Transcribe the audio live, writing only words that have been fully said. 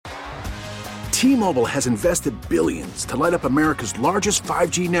T-Mobile has invested billions to light up America's largest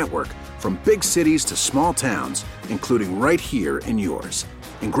 5G network, from big cities to small towns, including right here in yours.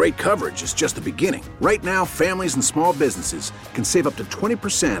 And great coverage is just the beginning. Right now, families and small businesses can save up to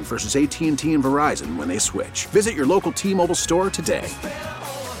 20% versus AT&T and Verizon when they switch. Visit your local T-Mobile store today.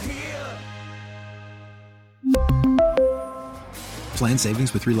 Plan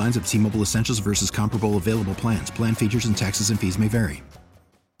savings with 3 lines of T-Mobile Essentials versus comparable available plans. Plan features and taxes and fees may vary.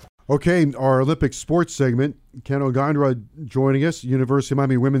 Okay, our Olympic sports segment. Ken Ogandra joining us, University of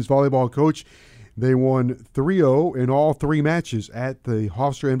Miami women's volleyball coach. They won 3-0 in all 3 matches at the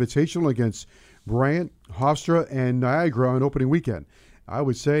Hofstra Invitational against Bryant, Hofstra, and Niagara on opening weekend. I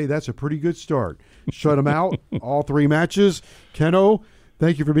would say that's a pretty good start. Shut them out, all 3 matches. Keno,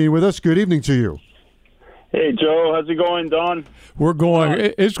 thank you for being with us. Good evening to you. Hey, Joe. How's it going, Don?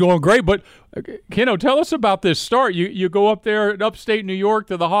 It's going great. But, Keno, tell us about this start. You go up there in upstate New York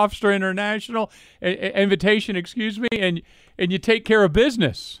to the Hofstra International Invitation, and you take care of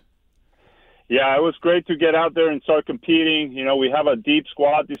business. Yeah, it was great to get out there and start competing. You know, we have a deep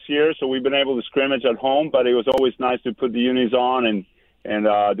squad this year, so we've been able to scrimmage at home, but it was always nice to put the unis on and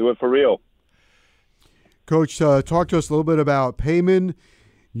do it for real. Coach, talk to us a little bit about Payman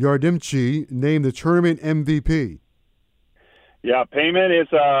Yardimchi, named the tournament MVP. Yeah, Payman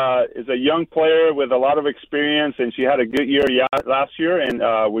is a young player with a lot of experience, and she had a good year last year, and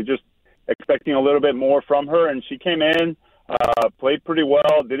we're just expecting a little bit more from her. And she came in, played pretty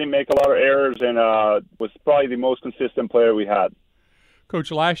well, didn't make a lot of errors, and was probably the most consistent player we had.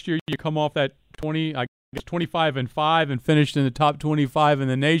 Coach, last year you come off that 25-5 and finished in the top 25 in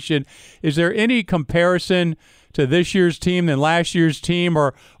the nation. Is there any comparison to this year's team than last year's team,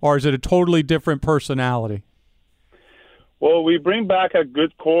 or is it a totally different personality? Well, we bring back a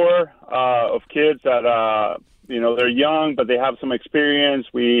good core of kids that they're young, but they have some experience.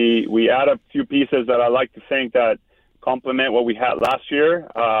 We add a few pieces that I like to think that complement what we had last year,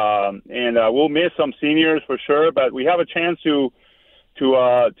 and we'll miss some seniors for sure. But we have a chance to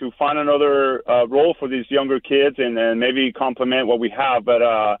find another role for these younger kids and maybe complement what we have. But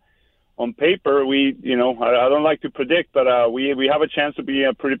on paper, I don't like to predict, but we have a chance to be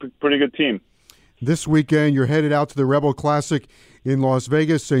a pretty good team. This weekend, you're headed out to the Rebel Classic in Las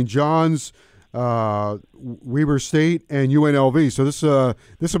Vegas, St. John's, Weber State, and UNLV. So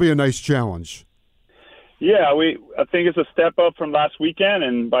this will be a nice challenge. Yeah, I think it's a step up from last weekend,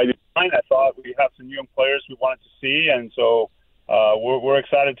 and by design, I thought we have some young players we wanted to see, and so we're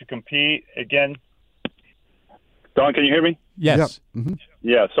excited to compete again. Don, can you hear me? Yes. Yep. Mm-hmm.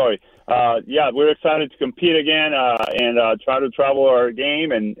 Yeah, sorry. We're excited to compete again and try to travel our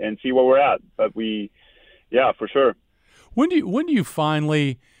game and see where we're at. But for sure. When do you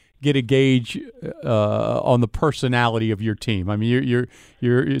finally get a gauge on the personality of your team? I mean,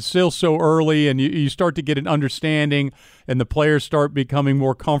 you're still so early, and you start to get an understanding, and the players start becoming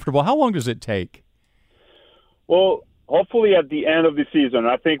more comfortable. How long does it take? Well, hopefully at the end of the season.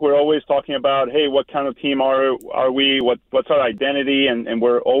 I think we're always talking about, hey, what kind of team are we? What's our identity? And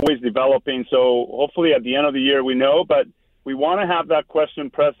we're always developing. So hopefully at the end of the year we know, but we want to have that question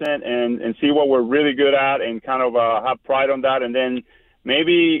present and see what we're really good at and kind of have pride on that. And then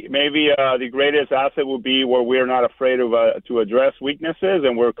maybe the greatest asset will be where we're not afraid to address weaknesses,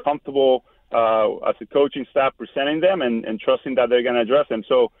 and we're comfortable as a coaching staff presenting them and trusting that they're going to address them.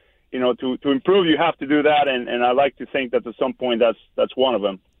 So, to improve, you have to do that, and I like to think that at some point that's one of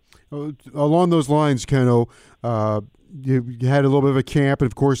them. Along those lines, Keno, you had a little bit of a camp, and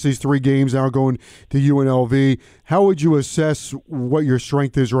of course these 3 games now going to UNLV. How would you assess what your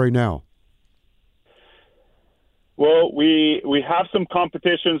strength is right now? Well, we have some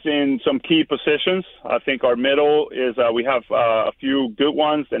competitions in some key positions. I think our middle is we have a few good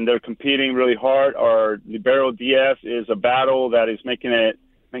ones, and they're competing really hard. Our libero DS is a battle that is making it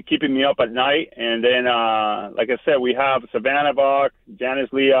and keeping me up at night. And then, like I said, we have Savannah Bach, Janice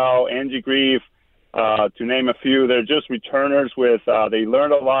Liao, Angie Grief, to name a few. They're just returners they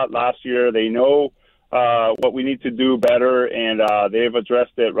learned a lot last year. They know what we need to do better, and they've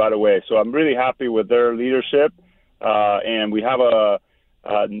addressed it right away. So I'm really happy with their leadership. And we have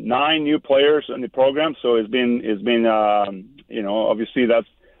 9 new players in the program. So it's been obviously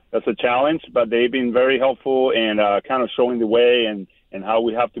that's a challenge, but they've been very helpful and kind of showing the way and how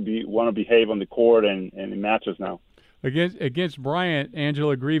we have to want to behave on the court and in matches now. Against Bryant,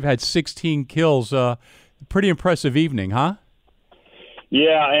 Angela Grieve had 16 kills. Pretty impressive evening, huh?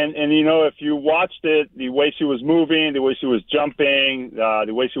 Yeah, and if you watched it, the way she was moving, the way she was jumping,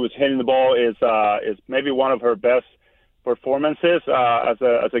 the way she was hitting the ball is maybe one of her best performances as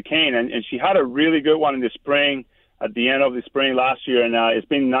a Cane. And she had a really good one in the spring. at the end of the spring last year, and it's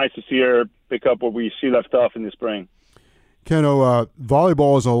been nice to see her pick up what she left off in the spring. Keno,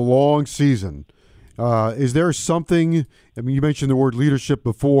 volleyball is a long season. Is there something, I mean, you mentioned the word leadership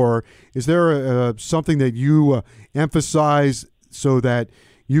before, is there something that you emphasize so that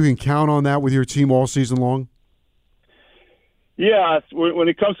you can count on that with your team all season long? Yeah, when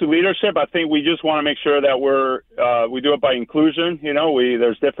it comes to leadership, I think we just want to make sure that we do it by inclusion.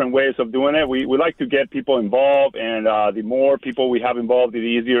 There's different ways of doing it. We like to get people involved, and the more people we have involved, the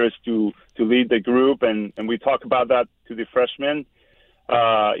easier it is to lead the group. And we talk about that to the freshmen,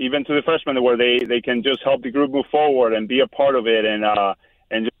 even to the freshmen, where they can just help the group move forward and be a part of it, and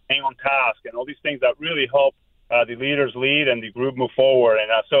just hang on task and all these things that really help the leaders lead and the group move forward.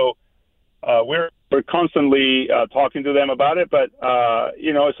 And so we're constantly talking to them about it, but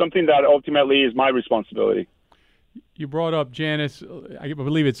it's something that ultimately is my responsibility. You brought up Janice, I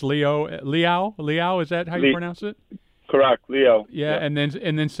believe it's Liao. Is that how you pronounce it? Correct, Liao. Yeah, and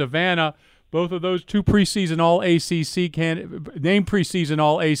then Savannah. Both of those two preseason All ACC named preseason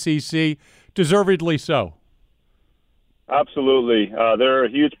All ACC, deservedly so. Absolutely, they're a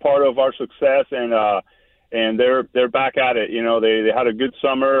huge part of our success, and they're back at it. They had a good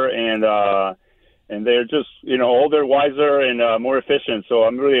summer, and they're just, older, wiser, and more efficient. So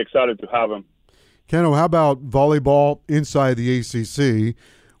I'm really excited to have them. Keno, how about volleyball inside the ACC?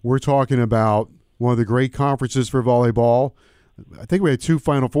 We're talking about one of the great conferences for volleyball. I think we had 2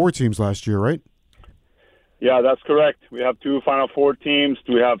 Final Four teams last year, right? Yeah, that's correct. We have 2 Final Four teams.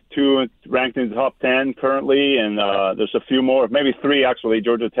 We have 2 ranked in the top 10 currently, and there's a few more, maybe 3 actually.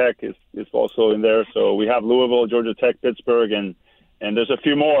 Georgia Tech is also in there. So we have Louisville, Georgia Tech, Pittsburgh, and there's a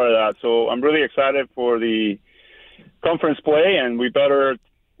few more of that. So I'm really excited for the conference play, and we better,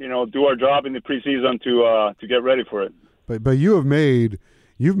 do our job in the preseason to get ready for it. But you've made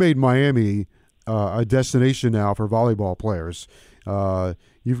Miami a destination now for volleyball players.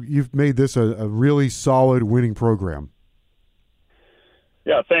 You've made this a really solid winning program.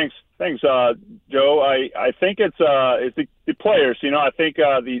 Yeah, thanks, Joe. I think it's the players. I think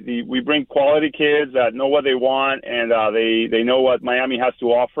we bring quality kids that know what they want, and they know what Miami has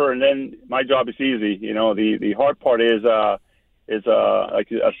to offer. And then my job is easy. The hard part is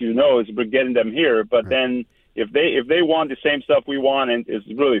like, as you know, is getting them here. But then if they want the same stuff we want, and it's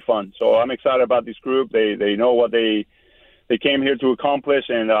really fun. So I'm excited about this group. They know what they came here to accomplish,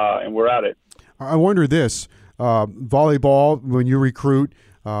 and we're at it. I wonder this. Volleyball, when you recruit,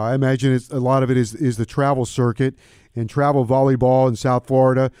 I imagine a lot of it is the travel circuit, and travel volleyball in South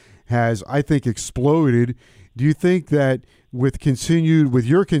Florida has, I think, exploded. Do you think that with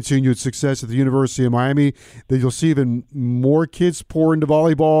your continued success at the University of Miami, that you'll see even more kids pour into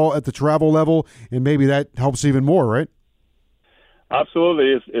volleyball at the travel level, and maybe that helps even more, right?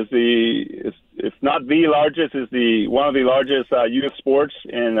 Absolutely. If not the largest, is one of the largest youth sports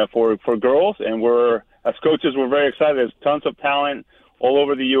for girls, and as coaches, we're very excited. There's tons of talent all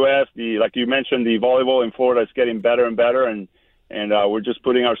over the U.S. Like you mentioned, the volleyball in Florida is getting better and better, and we're just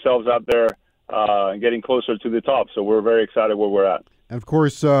putting ourselves out there and getting closer to the top. So we're very excited where we're at. And of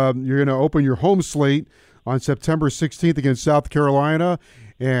course, you're going to open your home slate on September 16th against South Carolina,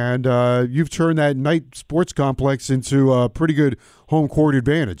 and you've turned that night sports complex into a pretty good home court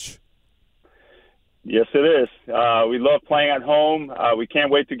advantage. Yes, it is. We love playing at home. We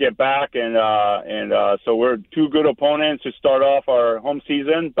can't wait to get back, and so we're 2 good opponents to start off our home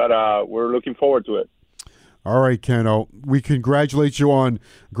season, but we're looking forward to it. All right, Keno. We congratulate you on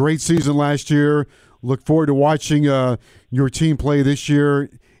a great season last year. Look forward to watching your team play this year.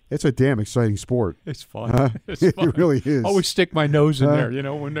 It's a damn exciting sport. It's fun. It's fun. It really is. Always stick my nose in there,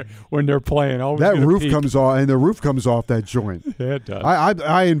 when they're playing. Always that roof comes off, and the roof comes off that joint. Yeah, it does.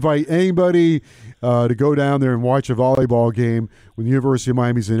 I invite anybody to go down there and watch a volleyball game when the University of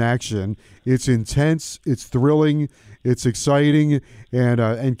Miami's in action. It's intense. It's thrilling. It's exciting.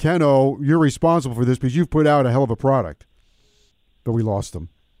 And Keno, you're responsible for this because you've put out a hell of a product. But we lost them.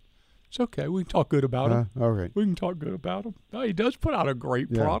 It's okay. We can talk good about him. All right. We can talk good about him. No, he does put out a great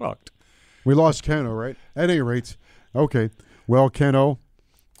product. We lost Keno, right? At any rate. Okay. Well, Keno,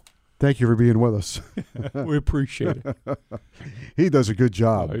 thank you for being with us. We appreciate it. He does a good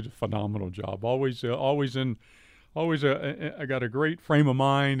job. He does a phenomenal job. I got a great frame of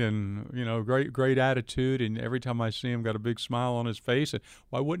mind, and great attitude, and every time I see him, got a big smile on his face. And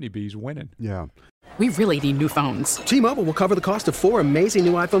why wouldn't he be? He's winning. Yeah. We really need new phones. T-Mobile will cover the cost of 4 amazing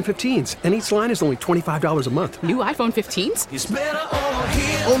new iPhone 15s, and each line is only $25 a month. New iPhone 15s? It's better over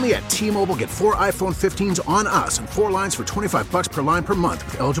here. Only at T-Mobile, get 4 iPhone 15s on us and 4 lines for $25 per line per month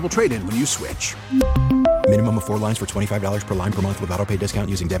with eligible trade-in when you switch. Minimum of 4 lines for $25 per line per month with autopay discount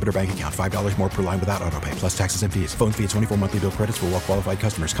using debit or bank account. $5 more per line without autopay, plus taxes and fees. Phone fee at 24 monthly bill credits for well-qualified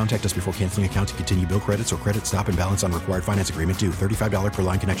customers. Contact us before canceling account to continue bill credits or credit stop and balance on required finance agreement due. $35 per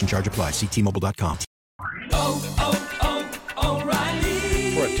line connection charge applies. See T-Mobile.com. O'Reilly.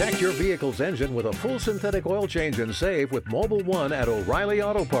 Protect your vehicle's engine with a full synthetic oil change and save with Mobil 1 at O'Reilly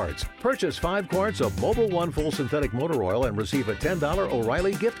Auto Parts. Purchase 5 quarts of Mobil 1 full synthetic motor oil and receive a $10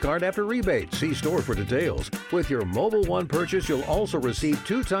 O'Reilly gift card after rebate. See store for details. With your Mobil 1 purchase, you'll also receive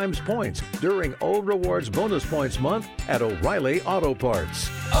 2 times points during O Rewards Bonus Points Month at O'Reilly Auto Parts.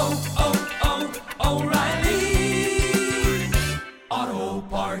 O'Reilly Auto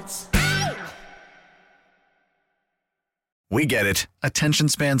Parts. We get it. Attention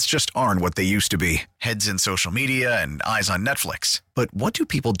spans just aren't what they used to be. Heads in social media and eyes on Netflix. But what do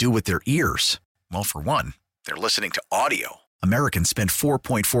people do with their ears? Well, for one, they're listening to audio. Americans spend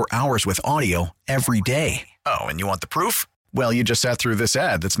 4.4 hours with audio every day. Oh, and you want the proof? Well, you just sat through this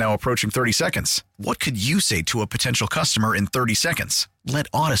ad that's now approaching 30 seconds. What could you say to a potential customer in 30 seconds? Let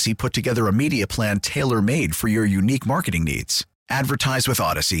Odyssey put together a media plan tailor-made for your unique marketing needs. Advertise with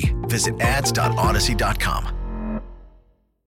Odyssey. Visit ads.odyssey.com.